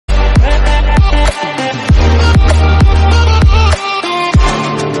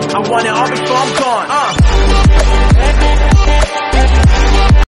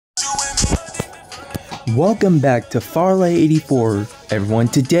Welcome back to FotoPlay 84, everyone.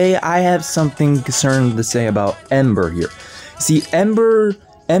 Today I have something concerned to say about Ember here. See, Ember's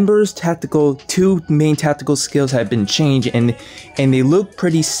two main tactical skills have been changed, and they look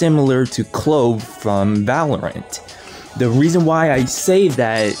pretty similar to Clove from Valorant. The reason why I say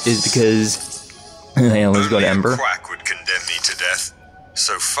that is because let's go to Ember. Quack would condemn me to death.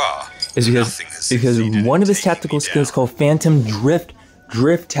 So far, It's because one of his tactical skills called Phantom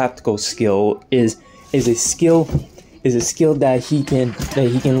Drift tactical skill is a skill that he can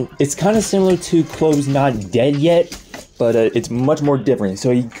it's kind of similar to Clove's Not Dead Yet, but it's much more different.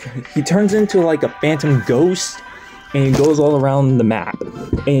 So he turns into like a phantom ghost and he goes all around the map,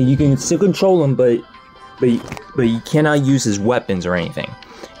 and you can still control him, but you cannot use his weapons or anything.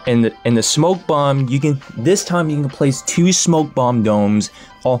 And the smoke bomb, this time you can place 2 smoke bomb domes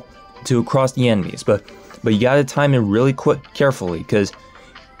all across the enemies, but you gotta time it really carefully, because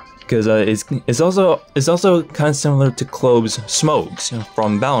it's also kind of similar to Clove's smokes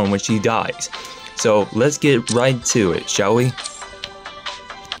from Valorant, which he dies. So let's get right to it, shall we?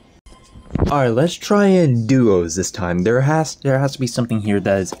 Alright, let's try in duos this time. There has to be something here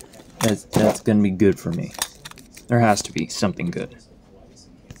that's gonna be good for me. There has to be something good.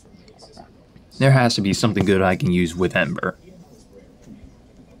 There has to be something good I can use with Ember.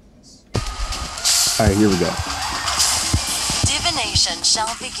 Alright, here we go. Divination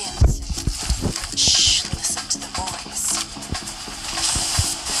shall begin. Shh, listen to the voice.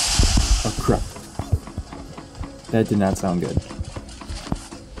 Oh crap. That did not sound good.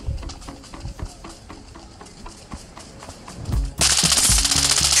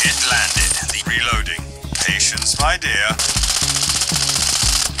 It landed. Reloading. Patience, my dear.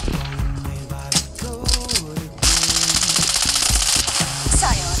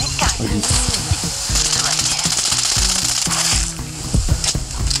 Psionic guidance.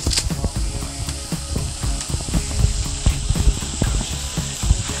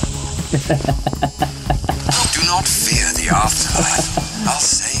 Do not fear the afterlife. I'll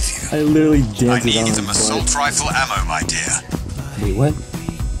save you. I literally danced I on need his some butt. assault rifle ammo, my dear. Wait,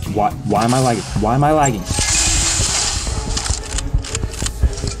 what? Why am I lagging? Why am I lagging?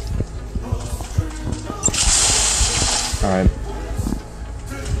 Alright.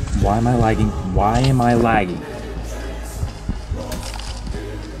 Why am I lagging? Why am I lagging?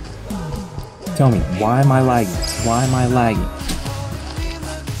 Tell me, why am I lagging? Why am I lagging?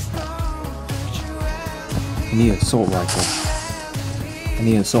 I need an assault rifle. I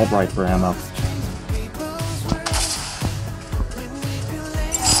need an assault rifle ammo.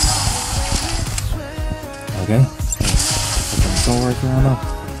 Okay. Assault rifle ammo.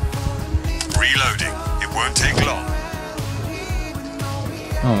 Reloading. It won't take long.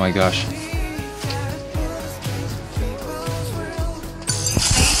 Oh my gosh.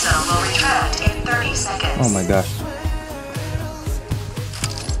 Safe zone will retract in 30 seconds. Oh my gosh.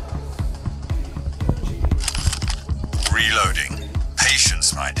 Reloading.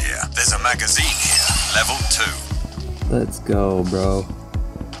 Patience, my dear. There's a magazine here. Level 2. Let's go, bro.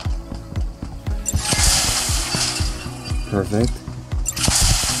 Perfect.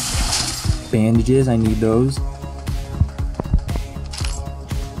 Bandages, I need those.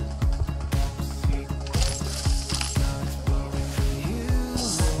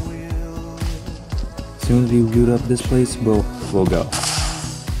 As soon as we loot up this place, we'll go.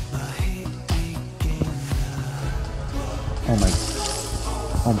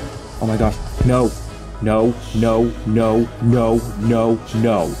 Oh my gosh. No. No, no, no, no, no,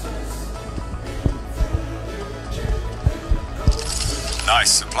 no.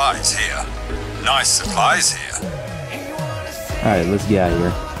 Nice supplies here. Nice supplies here. Alright, let's get out of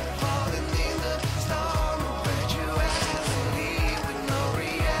here.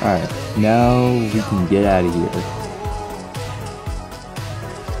 Alright, now we can get out of here.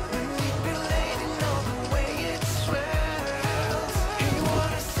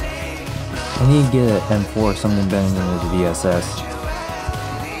 I need to get an M4 or something better than the VSS.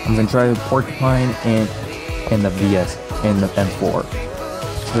 I'm gonna try the Porcupine and the VS and the M4.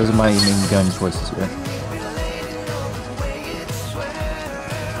 Those are my main gun choices here.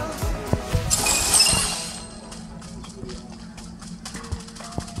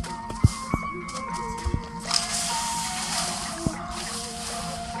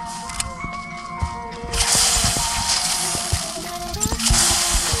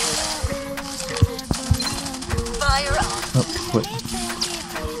 Oh, wait.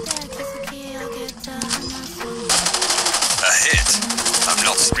 A hit. I'm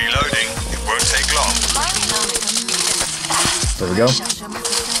not reloading. It won't take long. There we go.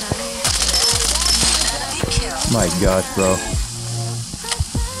 My gosh, bro.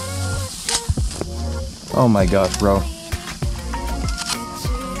 Oh my gosh, bro.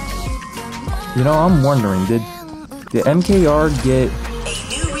 You know, I'm wondering, did MKR get... A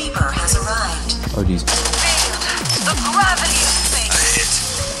new Reaper has arrived. Oh, jeez. The gravity of A things. hit.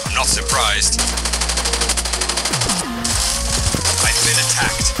 I'm not surprised. I've been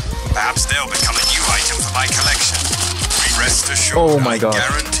attacked. Perhaps they'll become a new item for my collection. Rest assured, Oh my God. I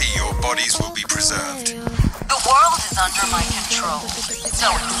guarantee your bodies will be preserved. The world is under my control.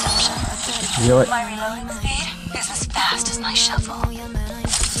 No exception. You know what? My reloading speed is as fast as my shovel.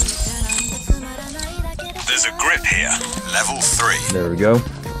 There's a grip here. Level 3. There we go.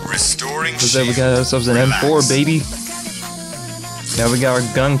 Restoring Looks like we shield. got ourselves an Relax. M4, baby. Now we got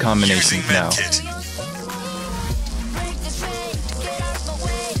our gun Using combinations now. medkit.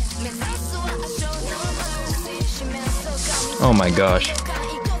 Oh my gosh.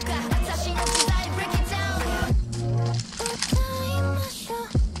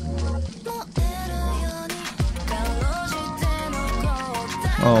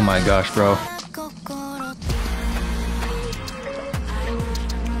 Oh my gosh, bro.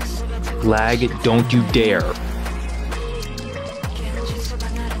 Lag, don't you dare.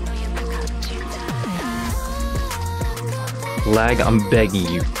 Lag, I'm begging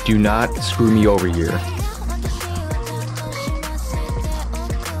you, do not screw me over here.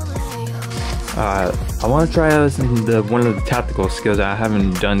 I want to try out one of the tactical skills. I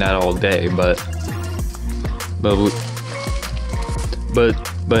haven't done that all day, but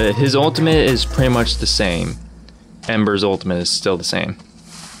his ultimate is pretty much the same. Ember's ultimate is still the same.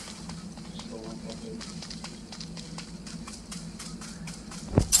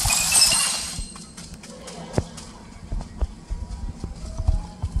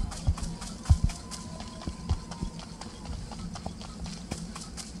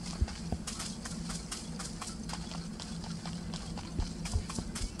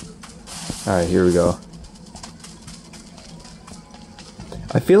 Alright, here we go.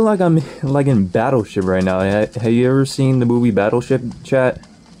 I feel like I'm like in Battleship right now. Have you ever seen the movie Battleship, chat?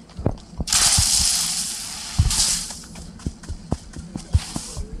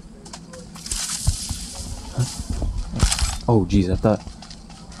 Huh? Oh jeez, I thought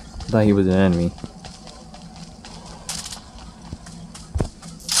he was an enemy.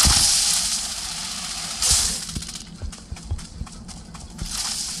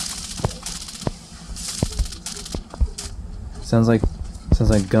 Sounds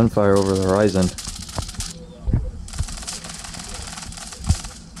like gunfire over the horizon.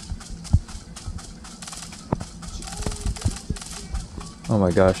 Oh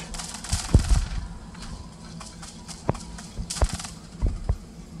my gosh.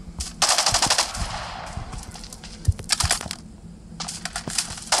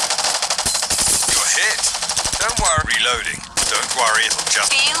 You're hit. Don't worry. Reloading. Don't worry, it'll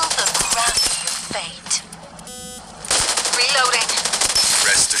just... Feel the gravity of fate. Reloading.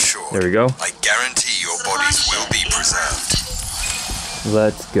 Rest assured. There we go. I guarantee your bodies will be preserved.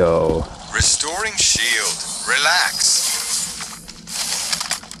 Let's go. Restoring shield. Relax.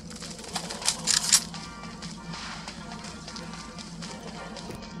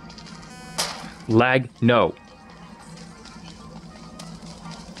 Lag, no.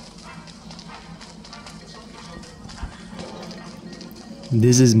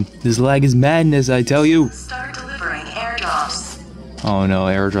 This lag is madness, I tell you. Start delivering airdrops. Oh no,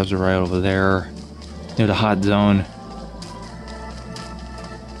 airdrops are right over there. Near the hot zone.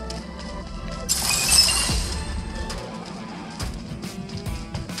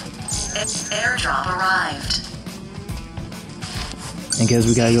 Airdrop arrived. I guess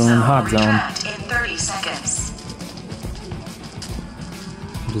we gotta go in the hot zone. Retract in 30 seconds.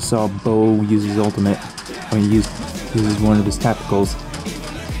 I just saw Bo use his ultimate. When he uses one of his tacticals.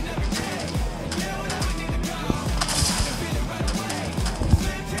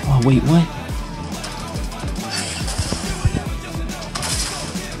 Oh wait, what?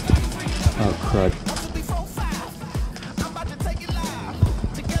 Oh crud.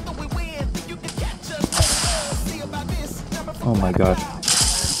 Oh my gosh.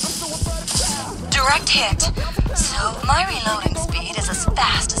 Direct hit. So my reloading speed is as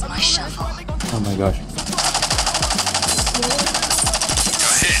fast as my shovel. Oh my gosh.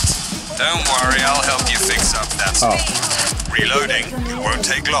 You're hit. Don't worry, I'll help you fix up that speed. Reloading. It won't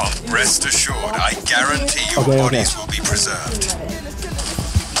take long. Rest assured, I guarantee your bodies will be preserved.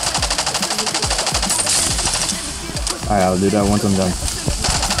 Alright, I'll do that once I'm done.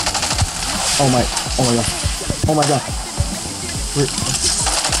 Oh my god. Oh my god. I've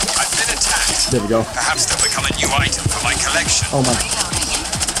been attacked. There we go. Perhaps they'll become a new item for my collection. Oh my.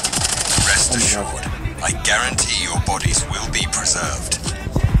 Rest assured, I guarantee your bodies will be preserved.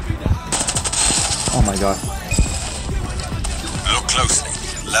 Oh my god. Look closely.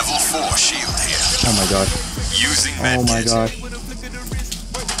 Level 4 shield here. Oh my god. Using Oh medkit. my god.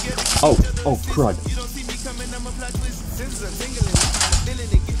 Oh crud.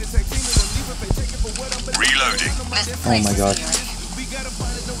 Reloading. Oh my god.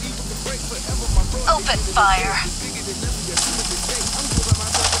 Open fire.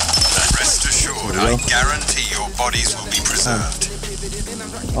 Rest assured, I guarantee your bodies will be preserved.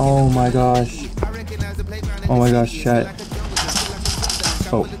 Oh my gosh. Oh my gosh, chat.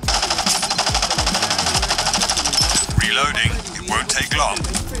 Oh. Reloading. It won't take long.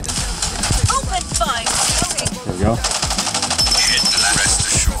 Open fire. There we go. Rest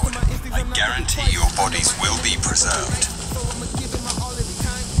assured, I guarantee your bodies will be preserved.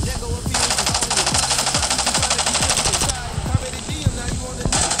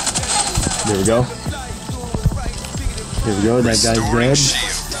 There we go. There we go, that guy's dead.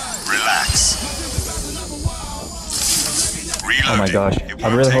 Shield. Relax. Reloading. Oh my gosh.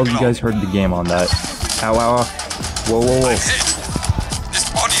 I really hope you guys heard the game on that. Ow, ow, ow. Whoa, whoa, whoa. This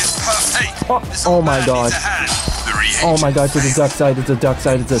body is perfect. Oh my gosh. Oh my gosh, it's a duck side, it's a duck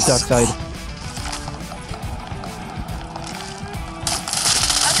side, it's a duck side.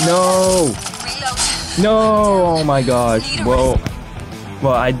 No! No! Oh my gosh. Well,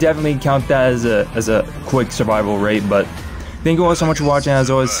 I definitely count that as a quick survival rate, but thank you all so much for watching.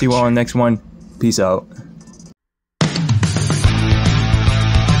 As always, see you all in the next one. Peace out.